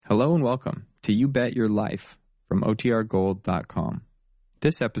Hello and welcome to You Bet Your Life from OTRGold.com.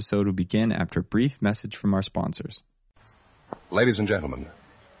 This episode will begin after a brief message from our sponsors. Ladies and gentlemen,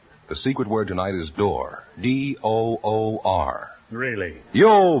 the secret word tonight is door. D-O-O-R. Really?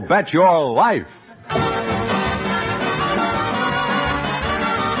 You bet your life!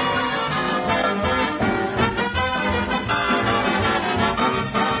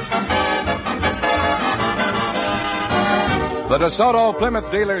 The DeSoto Plymouth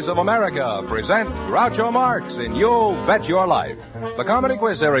Dealers of America present Groucho Marx in You Bet Your Life, the comedy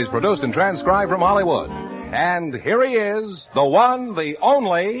quiz series produced and transcribed from Hollywood. And here he is, the one, the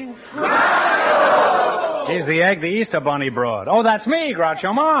only... He's the egg the Easter Bunny brought. Oh, that's me,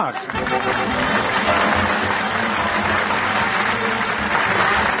 Groucho Marx.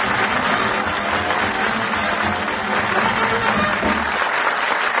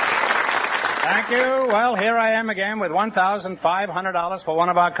 Thank you. Well, here I am again with $1,500 for one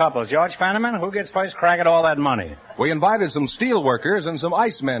of our couples. George Fenneman, who gets first crack at all that money? We invited some steel workers and some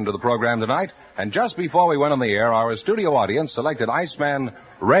icemen to the program tonight, and just before we went on the air, our studio audience selected Iceman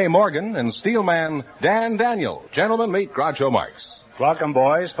Ray Morgan and Steelman Dan Daniel. Gentlemen, meet Groucho Marx. Welcome,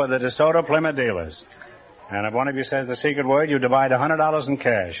 boys, for the DeSoto Plymouth Dealers. And if one of you says the secret word, you divide $100 in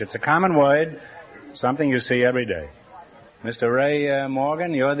cash. It's a common word, something you see every day. Mr. Ray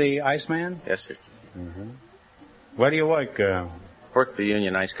Morgan, you're the Iceman? Yes, sir. Mm-hmm. Where do you work? Work for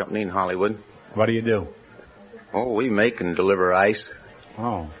Union Ice Company in Hollywood. What do you do? Oh, we make and deliver ice.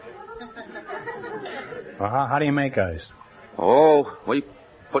 Oh. Well, how do you make ice? Oh, we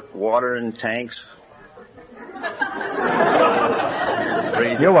put water in tanks.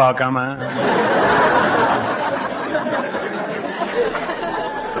 You're welcome, huh?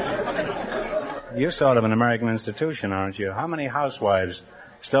 You're sort of an American institution, aren't you? How many housewives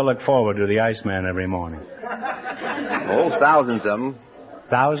still look forward to the Iceman every morning? Oh, thousands of them.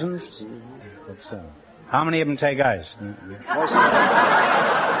 Thousands? What's so? How many of them take ice?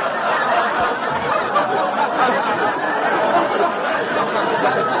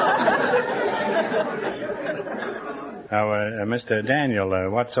 Mr. Daniel,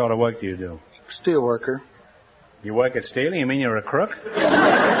 what sort of work do you do? Steel worker. You work at steel? You mean you're a crook?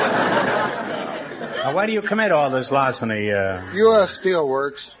 Now, why do you commit all this larceny? U.S.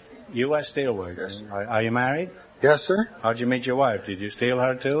 Steelworks. U.S. Steelworks. Yes. Are you married? Yes, sir. How'd you meet your wife? Did you steal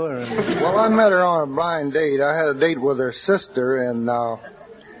her, too? Or? Well, I met her on a blind date. I had a date with her sister, and I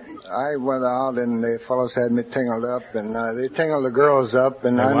went out, and the fellows had me tingled up, and they tingled the girls up,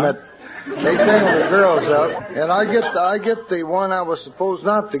 and they tingled the girls up, and I get the one I was supposed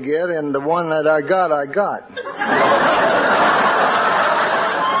not to get, and the one that I got.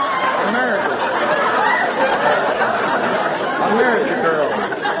 I married the girl.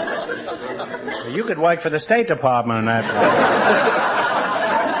 You could work for the State Department.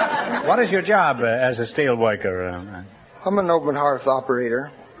 What is your job as a steel worker? I'm an open hearth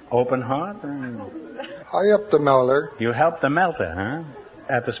operator. Open hearth? I help the melter. You help the melter, huh?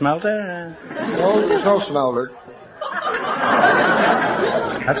 At the smelter? No, there's no smelter.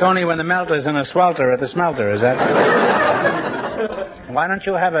 That's only when the melter's in a swelter at the smelter, is that? Why don't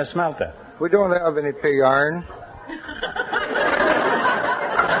you have a smelter? We don't have any pig iron.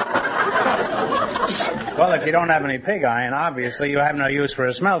 Well, if you don't have any pig iron, obviously you have no use for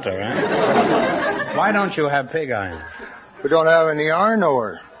a smelter, huh? Why don't you have pig iron? We don't have any iron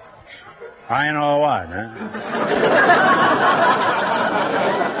ore. Iron ore what, huh?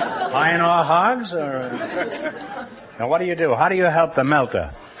 Iron ore hogs, or... Now, what do you do? How do you help the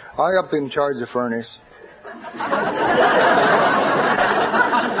melter? I up in charge of furnace.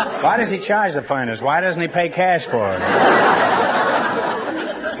 Why does he charge the furnace? Why doesn't he pay cash for it?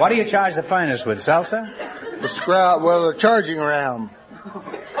 What do you charge the furnace with, salsa? The charging ram.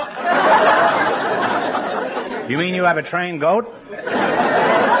 You mean you have a trained goat?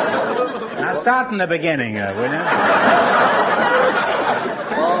 Now start from the beginning, will you?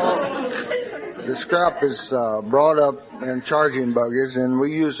 Well, the scrap is brought up in charging buggies, and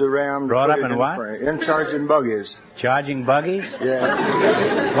we use the ram. Brought up in what? In charging buggies. Charging buggies?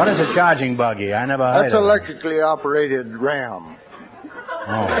 Yeah. What is a charging buggy? I never heard of it. That's electrically operated ram.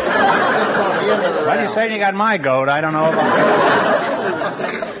 Oh. Well, you say you got my goat. I don't know about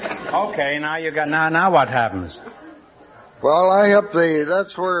that. Okay, now what happens? Well,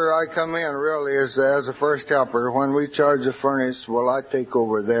 that's where I come in, really, as a first helper. When we charge the furnace, I take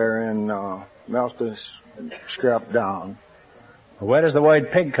over there and melt the scrap down. Where does the word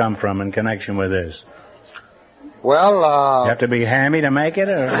pig come from in connection with this? Well, you have to be hammy to make it,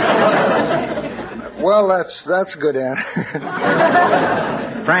 or? Well, that's good answer.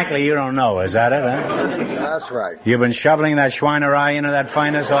 frankly, you don't know. Is that it, huh? That's right. You've been shoveling that Schweinerei into that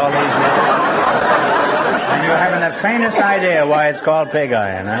fineness all these years. And you're having the faintest idea why it's called pig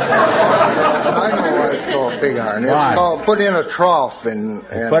iron, huh? I know why it's called pig iron. It's Why? called put in a trough and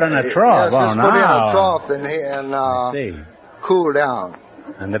put in a trough? Yes, Oh, it's no. put in a trough and I see. cool down.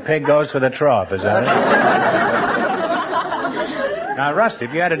 And the pig goes for the trough, is that it? Now, Rusty,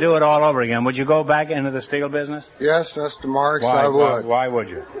 if you had to do it all over again, would you go back into the steel business? Yes, Mr. Marks, Why? I would. Why would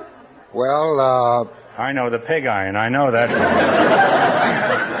you? Well, I know the pig iron. I know that.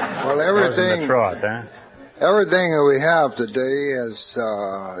 well, Goes in everything. the trough, huh? Everything that we have today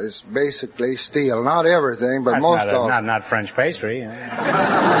is basically steel. Not everything, but That's most of it. not French pastry.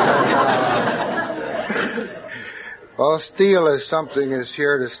 Well, steel is something that's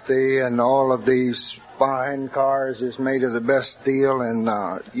here to stay, and all of these fine cars is made of the best steel, and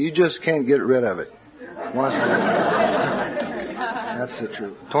you just can't get rid of it. That's the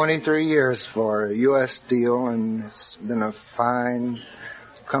truth. 23 years for U.S. Steel, and it's been a fine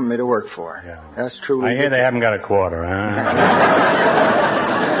company to work for. Yeah. That's truly. I hear they haven't got a quarter, huh?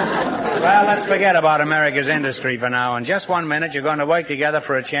 Well, let's forget about America's industry for now. In just 1 minute, you're going to work together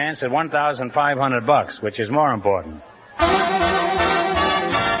for a chance at $1,500, which is more important.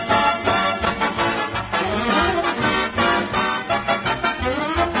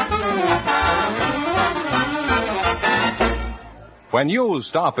 When you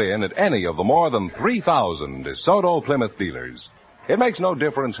stop in at any of the more than 3,000 DeSoto Plymouth dealers, it makes no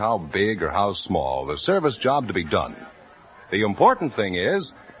difference how big or how small the service job to be done. The important thing is,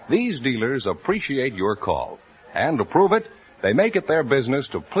 these dealers appreciate your call. And to prove it, they make it their business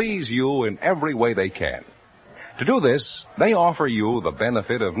to please you in every way they can. To do this, they offer you the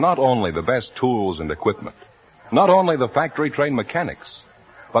benefit of not only the best tools and equipment, not only the factory-trained mechanics,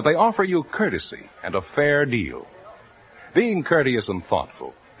 but they offer you courtesy and a fair deal. Being courteous and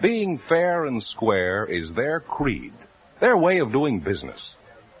thoughtful, being fair and square is their creed, their way of doing business.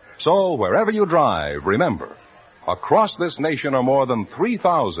 So, wherever you drive, remember, across this nation are more than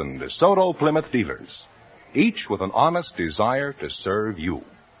 3,000 DeSoto Plymouth dealers, each with an honest desire to serve you.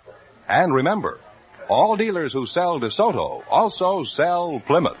 And remember, all dealers who sell DeSoto also sell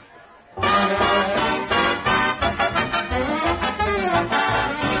Plymouth.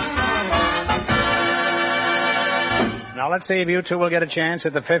 Now, let's see if you two will get a chance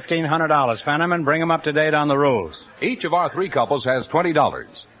at the $1,500. Fenneman, bring them up to date on the rules. Each of our three couples has $20.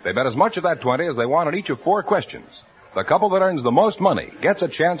 They bet as much of that 20 as they want on each of 4 questions. The couple that earns the most money gets a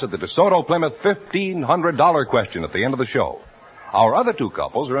chance at the DeSoto Plymouth $1,500 question at the end of the show. Our other 2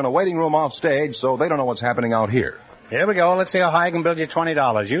 couples are in a waiting room off stage, so they don't know what's happening out here. Here we go. Let's see how high I can build you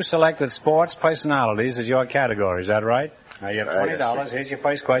 $20. You selected sports personalities as your category. Is that right? Now, you have $20. Here's your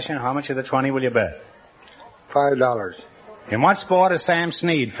first question. How much of the 20 will you bet? $5. In what sport is Sam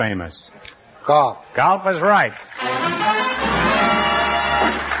Snead famous? Golf. Golf is right.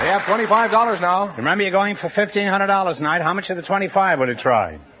 They have $25 now. Remember, you're going for $1,500 tonight. How much of the 25 will you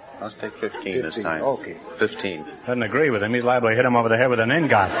try? Let's take 15 this time. Okay. 15. Doesn't agree with him. He's liable to hit him over the head with an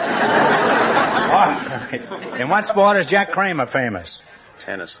ingot. In what sport is Jack Kramer famous?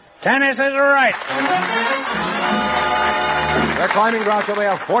 Tennis. Tennis is right. They're climbing, Groucho. They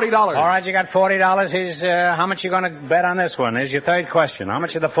have $40. All right, you got $40. Here's, how much you going to bet on this one? Here's your third question. How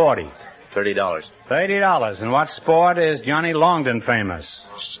much of the 40? $30. $30. In what sport is Johnny Longden famous?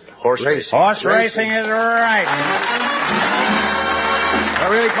 Horse racing. Horse racing is right.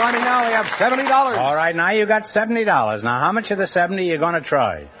 They're really climbing now. They have $70. All right, now you got $70. Now, how much of the 70 you going to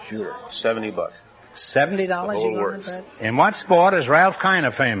try? Sure. $70. $70 The whole you going works. to bet? In what sport is Ralph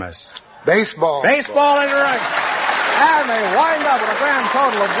Kiner famous? Baseball. Baseball is right. And they wind up with a grand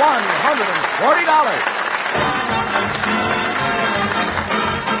total of $140.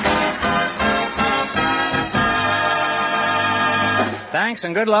 Thanks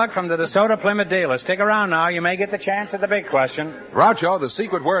and good luck from the DeSoto Plymouth dealer. Stick around now. You may get the chance at the big question. Groucho, the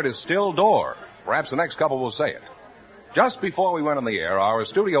secret word is still door. Perhaps the next couple will say it. Just before we went on the air, our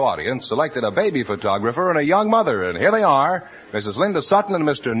studio audience selected a baby photographer and a young mother, and here they are. Mrs. Linda Sutton and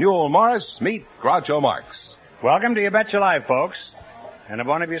Mr. Newell Morris. Meet Groucho Marx. Welcome to You Bet Your Life, folks. And if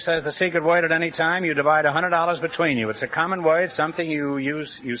one of you says the secret word at any time, you divide $100 between you. It's a common word, something you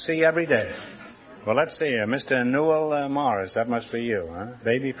see every day. Well, let's see. Mr. Newell Morris, that must be you, huh?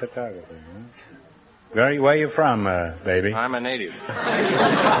 Baby photographer, huh? Where are you from, baby? I'm a native.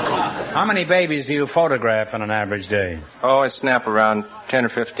 How many babies do you photograph on an average day? Oh, I snap around 10 or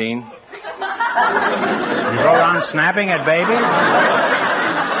 15. You go around snapping at babies?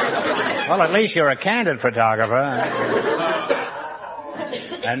 Well, at least you're a candid photographer.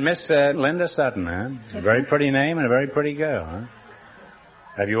 And Miss Linda Sutton, huh? A very pretty name and a very pretty girl, huh?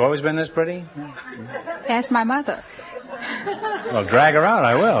 Have you always been this pretty? Ask my mother. Well, drag her out,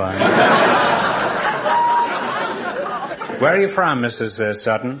 I will. Where are you from, Mrs.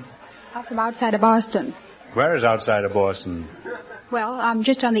 Sutton? I'm from outside of Boston. Where is outside of Boston? Well, I'm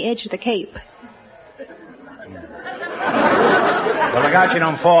just on the edge of the Cape. Well, look out you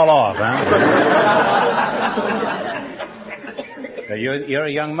don't fall off, huh? You're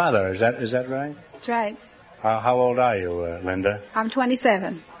a young mother, is that right? That's right. How old are you, Linda? I'm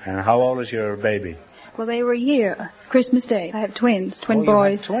 27. And how old is your baby? Well, they were a year. Christmas Day. I have twins, twin You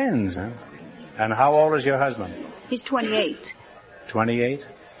boys. have twins, huh? And how old is your husband? He's 28. 28?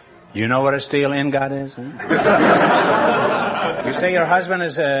 You know what a steel ingot is? Huh? You say your husband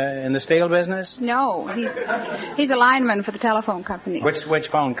is in the steel business? No, he's a lineman for the telephone company. Which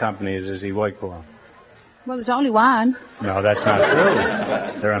phone company does he work for? Well, there's only one. No, that's not true.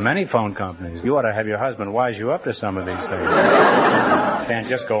 There are many phone companies. You ought to have your husband wise you up to some of these things. You can't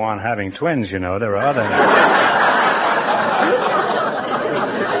just go on having twins, you know. There are other...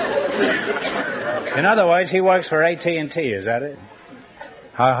 In other words, he works for AT&T, is that it?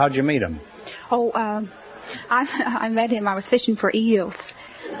 How'd you meet him? Oh, I met him. I was fishing for eels.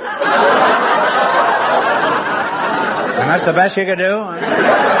 And that's the best you could do?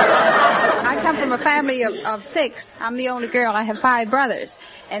 I come from a family of 6. I'm the only girl. I have 5 brothers.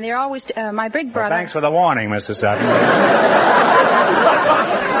 And they're always, my big brother... Well, thanks for the warning, Mr. Sutton.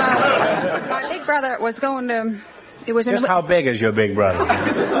 My big brother was going to... It was Just how big is your big brother?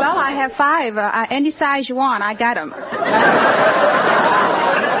 Well, I have 5. Any size you want, I got them.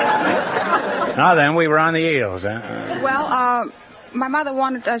 Now then, we were on the eels, huh? Well, my mother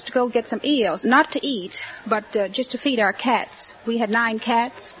wanted us to go get some eels, not to eat, but just to feed our cats. We had 9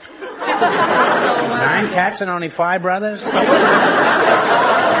 cats. 9 cats and only 5 brothers?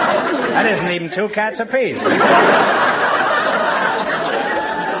 That isn't even 2 cats apiece.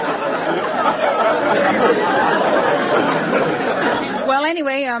 Well,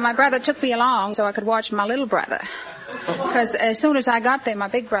 anyway, my brother took me along so I could watch my little brother. Because as soon as I got there, my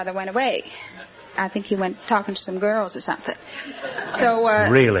big brother went away. I think he went talking to some girls or something. So,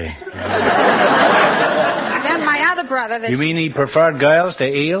 Really? Then my other brother... You mean he preferred girls to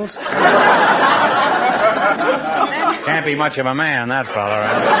eels? Can't be much of a man, that fella,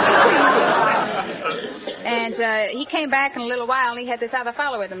 right? And he came back in a little while, and he had this other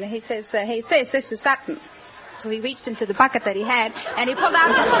fellow with him. And he says, hey, sis, this is Sutton. So he reached into the bucket that he had, and he pulled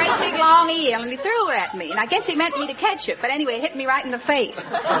out this great big long eel, and he threw it at me. And I guess he meant me to catch it, but anyway, it hit me right in the face.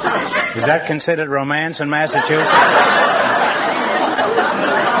 Is that considered romance in Massachusetts?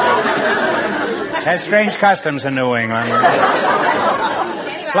 Has strange customs in New England.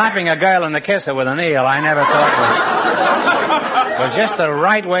 Slapping a girl in the kisser with an eel, I never thought was just the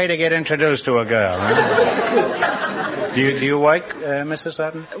right way to get introduced to a girl. Huh? Do you work, Mrs.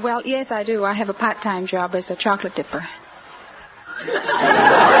 Sutton? Well, yes, I do. I have a part-time job as a chocolate dipper.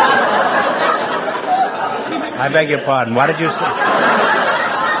 I beg your pardon. What did you say?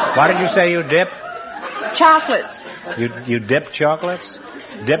 What did you say you dip? Chocolates. You dip chocolates?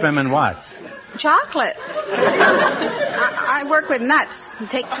 Dip them in what? Chocolate. I work with nuts. You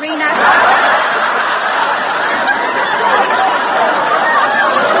take 3 nuts.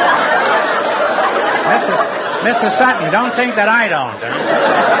 Mrs. Sutton, don't think that I don't.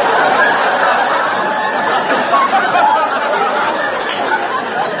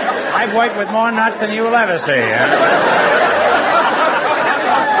 I've worked with more nuts than you'll ever see.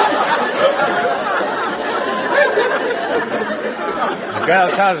 The girl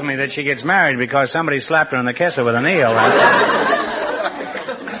tells me that she gets married because somebody slapped her in the kisser with an eel.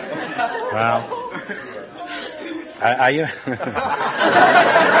 Well, are you...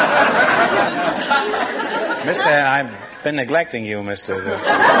 Mister, I've been neglecting you, mister.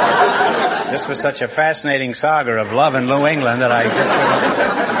 This was such a fascinating saga of love in New England that I just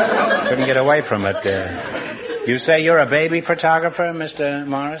couldn't get away from it. You say you're a baby photographer, Mr.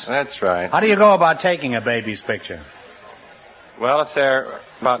 Morris? That's right. How do you go about taking a baby's picture? Well, if they're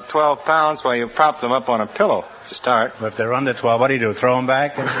about 12 pounds, well, you prop them up on a pillow to start. If they're under 12, what do? Throw them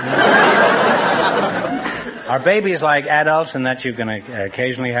back? Are babies like adults in that you can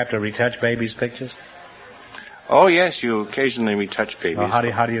occasionally have to retouch babies' pictures? Oh, yes, you occasionally retouch babies. Well, how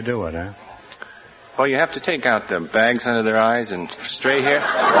do you do it, huh? Well, you have to take out the bags under their eyes and stray hair.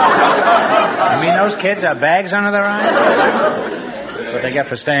 You mean those kids have bags under their eyes? That's what they get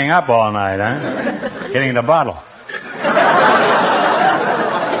for staying up all night, huh? Getting the bottle.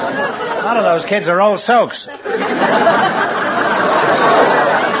 A lot of those kids are old soaks.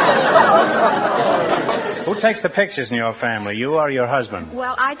 Who takes the pictures in your family, you or your husband?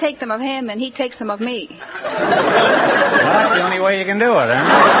 Well, I take them of him, and he takes them of me. that's the only way you can do it,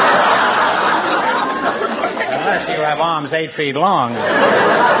 huh? Unless you have arms 8 feet long.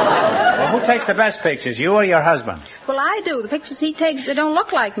 Well, who takes the best pictures, you or your husband? Well, I do. The pictures he takes, they don't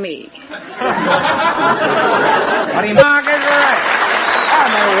look like me. What do you mark is right?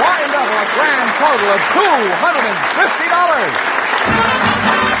 And they wind up with a grand total of $250.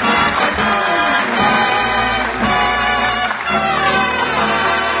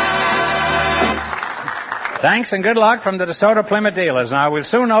 Thanks and good luck from the DeSoto Plymouth dealers. Now, we'll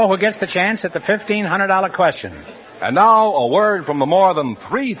soon know who gets the chance at the $1,500 question. And now, a word from the more than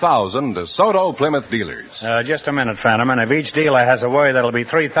 3,000 DeSoto Plymouth dealers. Just a minute, Fenneman. If each dealer has a word, that'll be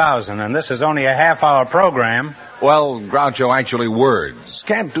 3,000, and this is only a half-hour program. Well, Groucho, actually words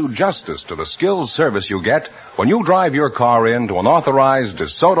can't do justice to the skilled service you get when you drive your car into an authorized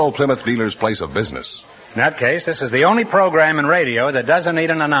DeSoto Plymouth dealer's place of business. In that case, this is the only program in radio that doesn't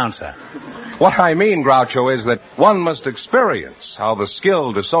need an announcer. What I mean, Groucho, is that one must experience how the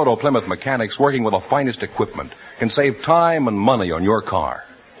skilled DeSoto Plymouth mechanics working with the finest equipment can save time and money on your car.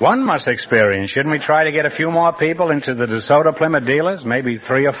 One must experience. Shouldn't we try to get a few more people into the DeSoto Plymouth dealers? Maybe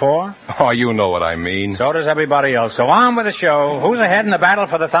 3 or 4? Oh, you know what I mean. So does everybody else. So on with the show. Who's ahead in the battle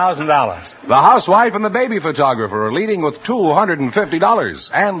for the $1,000? The housewife and the baby photographer are leading with $250,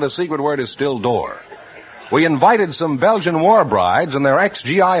 and the secret word is still door. We invited some Belgian war brides and their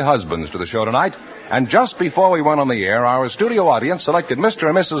ex-GI husbands to the show tonight, and just before we went on the air, our studio audience selected Mr.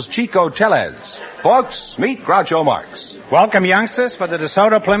 and Mrs. Chico Tellez. Folks, meet Groucho Marx. Welcome, youngsters, for the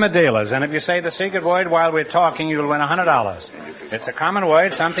DeSoto Plymouth dealers. And if you say the secret word while we're talking, you'll win $100. It's a common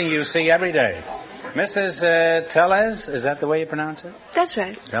word, something you see every day. Mrs. Tellez, is that the way you pronounce it? That's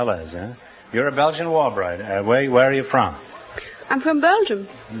right. Tellez, huh? You're a Belgian war bride. Where are you from? I'm from Belgium.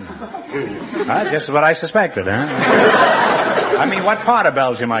 Just what I suspected, huh? I mean, what part of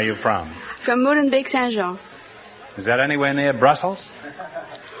Belgium are you from? From Molenbeek, Saint-Jean. Is that anywhere near Brussels?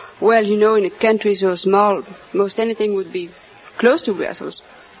 Well, you know, in a country so small, most anything would be close to Brussels.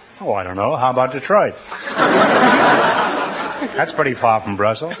 Oh, I don't know. How about Detroit? That's pretty far from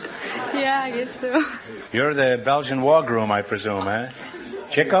Brussels. Yeah, I guess so. You're the Belgian war groom, I presume, eh?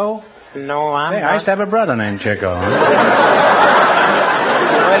 Chico? No, I'm not. I used to have a brother named Chico.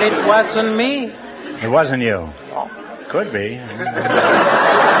 Well, it wasn't me. It wasn't you? Oh. Could be.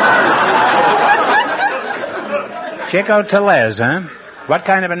 Chico Tellez, huh? What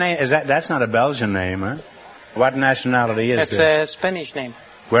kind of a name is that? That's not a Belgian name, huh? What nationality is it? It's a Spanish name.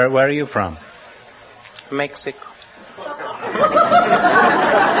 Where are you from? Mexico.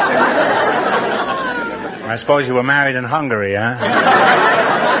 I suppose you were married in Hungary, huh?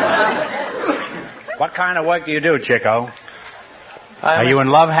 What kind of work do you do, Chico? Are you in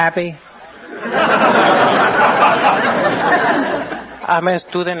love happy? I'm a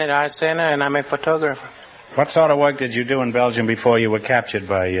student at Art Center, and I'm a photographer. What sort of work did you do in Belgium before you were captured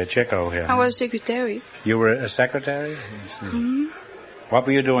by Chico here? I was secretary. You were a secretary? Mm-hmm. What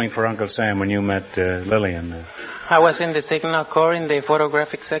were you doing for Uncle Sam when you met Lillian? I was in the Signal Corps in the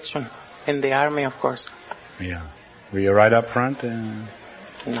photographic section. In the Army, of course. Yeah. Were you right up front?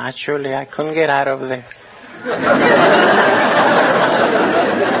 Naturally, I couldn't get out of there.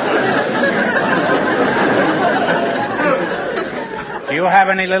 Do you have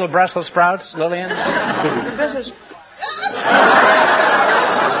any little Brussels sprouts, Lillian? Brussels.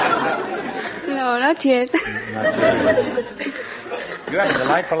 No, not yet. Not yet. You have a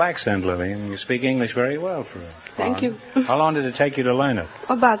delightful accent, Lillian. You speak English very well for us. Thank you. How long did it take you to learn it?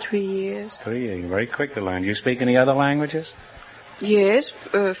 About 3 years. 3 years. Very quick to learn. Do you speak any other languages? Yes,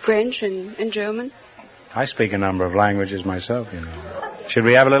 French and German. I speak a number of languages myself, you know. Should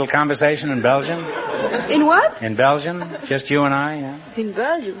we have a little conversation in Belgian? In what? In Belgian? Just you and I, yeah? In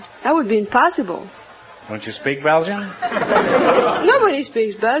Belgium? That would be impossible. Don't you speak Belgian? Nobody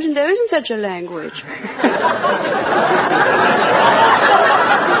speaks Belgian. There isn't such a language.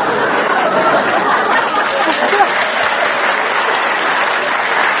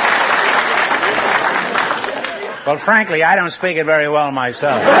 Well, frankly, I don't speak it very well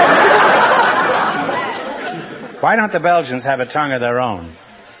myself. Why don't the Belgians have a tongue of their own?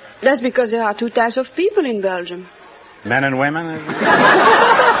 That's because there are 2 types of people in Belgium. Men and women?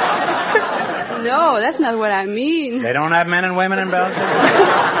 No, that's not what I mean. They don't have men and women in Belgium?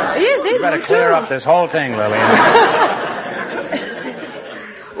 Yes, they do. You better clear up this whole thing, Lillian.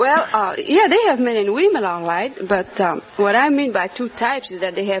 Well, yeah, they have men and women, all right. But what I mean by 2 types is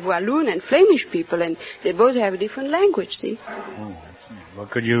that they have Walloon and Flemish people, and they both have a different language, see? Oh, well,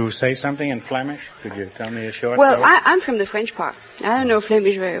 could you say something in Flemish? Could you tell me a short joke? Well, I'm from the French part. I don't know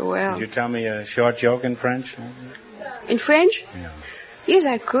Flemish very well. Could you tell me a short joke in French? In French? Yeah. Yes,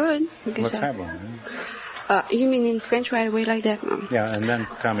 I could. Let's have one. You mean in French right away like that, Mom? Yeah, and then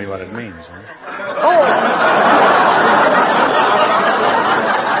tell me what it means. Huh? Oh!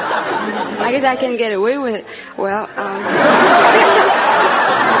 I guess I can get away with it. Well,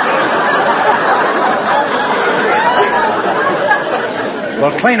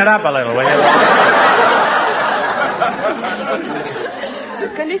 Well, clean it up a little, will you?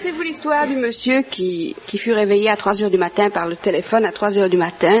 Connaissez-vous l'histoire du monsieur qui fut réveillé à 3 heures du matin par le téléphone à 3 heures du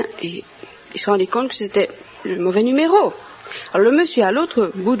matin et il se rendit compte que c'était le mauvais numéro. Alors le monsieur à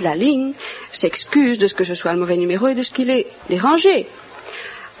l'autre bout de la ligne s'excuse de ce que ce soit le mauvais numéro et de ce qu'il est dérangé.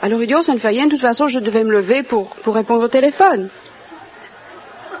 Alors il dit, oh, ça ne fait rien, de toute façon je devais me lever pour répondre au téléphone.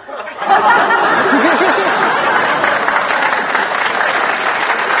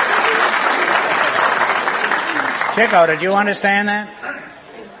 Chico, did you understand that?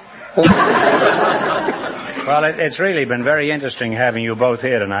 Well, it's really been very interesting having you both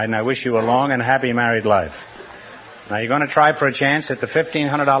here tonight, and I wish you a long and happy married life. Now, you're going to try for a chance at the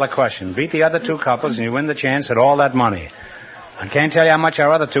 $1,500 question. Beat the other two couples, and you win the chance at all that money. I can't tell you how much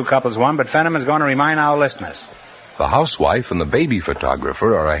our other two couples won, but Fenham is going to remind our listeners. The housewife and the baby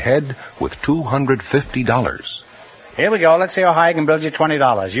photographer are ahead with $250. Here we go. Let's see how high I can build you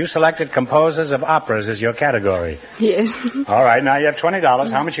 $20. You selected composers of operas as your category. Yes. All right, now you have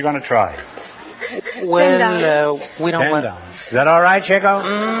 $20. How much you going to try? Well, we don't want... $10. Is that all right, Chico?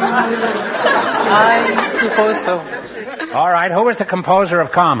 I suppose so. All right, who was the composer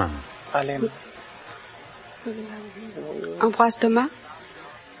of Carmen? Ambroise Thomas?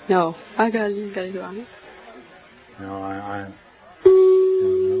 No. I got it wrong. No,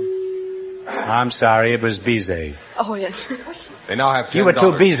 I'm sorry, it was Bizet. Oh, yes. They now have $10. You were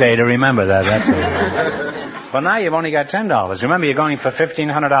too Bizet to remember that, that's all. Well, now you've only got $10. Remember, you're going for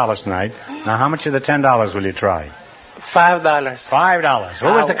 $1,500 tonight. Now, how much of the $10 will you try? $5. $5. Who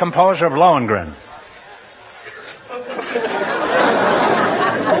was the composer of Lohengrin?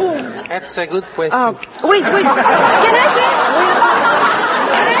 That's a good question. Wait. Can I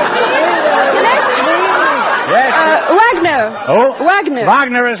Yes. Wagner. Oh? Wagner.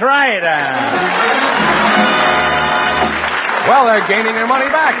 Wagner is right. Well, they're gaining their money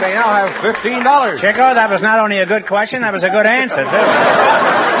back. They now have $15. Chico, that was not only a good question, that was a good answer, too.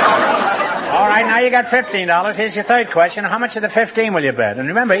 All right, now you got $15. Here's your third question. How much of the 15 will you bet? And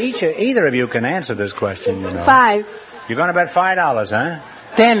remember, either of you can answer this question, you know. 5. You're going to bet $5, huh?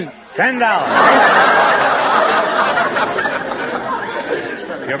 10.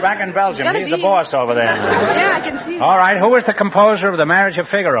 $10. You're back in Belgium. He's the boss over there. Yeah, I can see that. All right, who was the composer of The Marriage of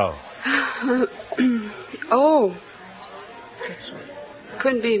Figaro? Oh.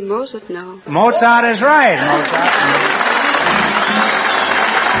 Couldn't be Mozart, no. Mozart is right.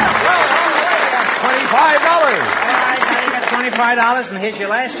 $25. All right, now you got $25, and here's your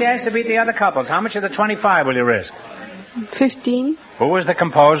last chance to beat the other couples. How much of the 25 will you risk? 15. Who was the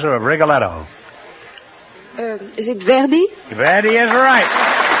composer of Rigoletto? Is it Verdi? Verdi is right.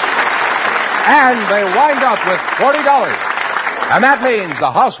 And they wind up with $40. And that means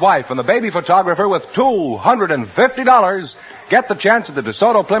the housewife and the baby photographer with $250 get the chance at the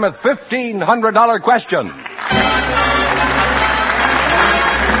DeSoto Plymouth $1,500 question.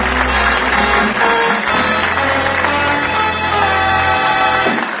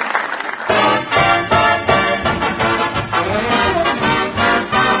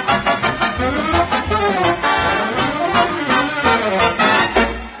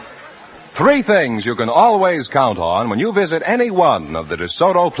 Three things you can always count on when you visit any one of the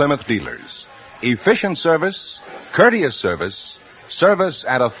DeSoto Plymouth dealers. Efficient service, courteous service, service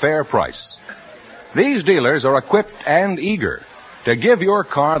at a fair price. These dealers are equipped and eager to give your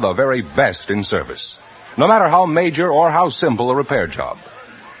car the very best in service, no matter how major or how simple a repair job.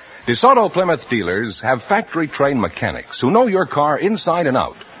 DeSoto Plymouth dealers have factory-trained mechanics who know your car inside and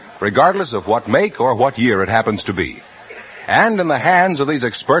out, regardless of what make or what year it happens to be. And in the hands of these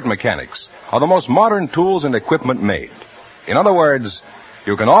expert mechanics are the most modern tools and equipment made. In other words,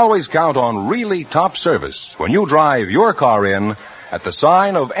 you can always count on really top service when you drive your car in at the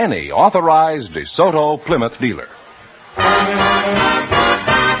sign of any authorized DeSoto Plymouth dealer.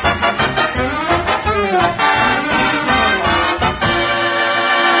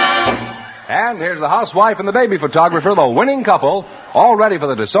 And here's the housewife and the baby photographer, the winning couple, all ready for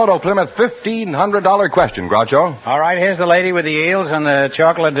the DeSoto Plymouth $1,500 question, Groucho. All right, here's the lady with the eels and the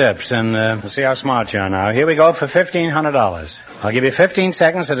chocolate dips, and we'll see how smart you are now. Here we go for $1,500. I'll give you 15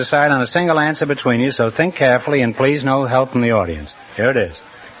 seconds to decide on a single answer between you, so think carefully and please no help from the audience. Here it is.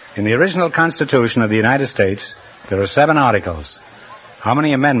 In the original Constitution of the United States, there are 7 articles. How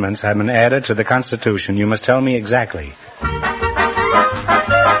many amendments have been added to the Constitution? You must tell me exactly.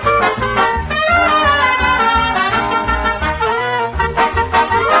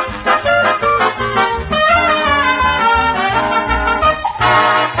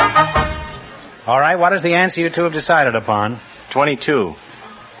 All right, what is the answer you two have decided upon? 22.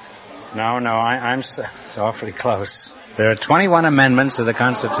 No, I'm it's awfully close. There are 21 amendments to the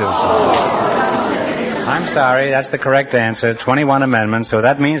Constitution. I'm sorry, that's the correct answer, 21 amendments, so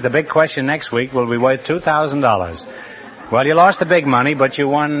that means the big question next week will be worth $2,000. Well, you lost the big money, but you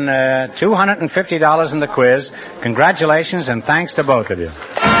won $250 in the quiz. Congratulations, and thanks to both of you.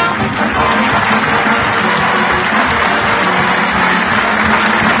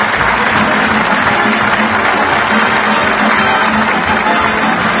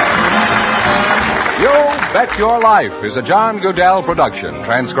 Bet Your Life is a John Goodell production,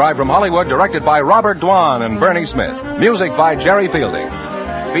 transcribed from Hollywood, directed by Robert Dwan and Bernie Smith. Music by Jerry Fielding.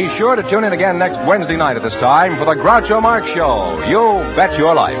 Be sure to tune in again next Wednesday night at this time for the Groucho Marx Show, You Bet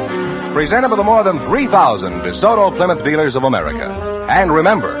Your Life. Presented by the more than 3,000 DeSoto Plymouth dealers of America. And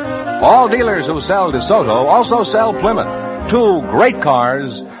remember, all dealers who sell DeSoto also sell Plymouth. Two great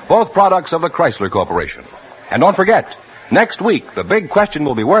cars, both products of the Chrysler Corporation. And don't forget, next week the big question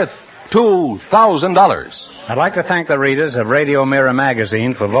will be worth $2,000. I'd like to thank the readers of Radio Mirror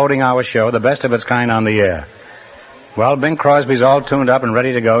magazine for voting our show the best of its kind on the air. Well, Bing Crosby's all tuned up and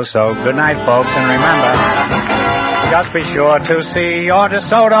ready to go, so good night, folks, and remember, just be sure to see your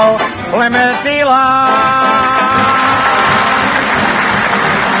DeSoto Plymouth dealer.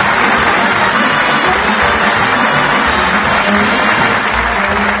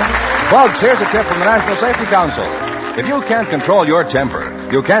 Folks, here's a tip from the National Safety Council. If you can't control your temper,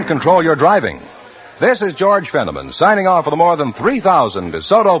 you can't control your driving. This is George Fenneman signing off for the more than 3,000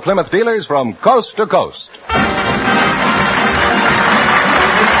 DeSoto Plymouth dealers from coast to coast.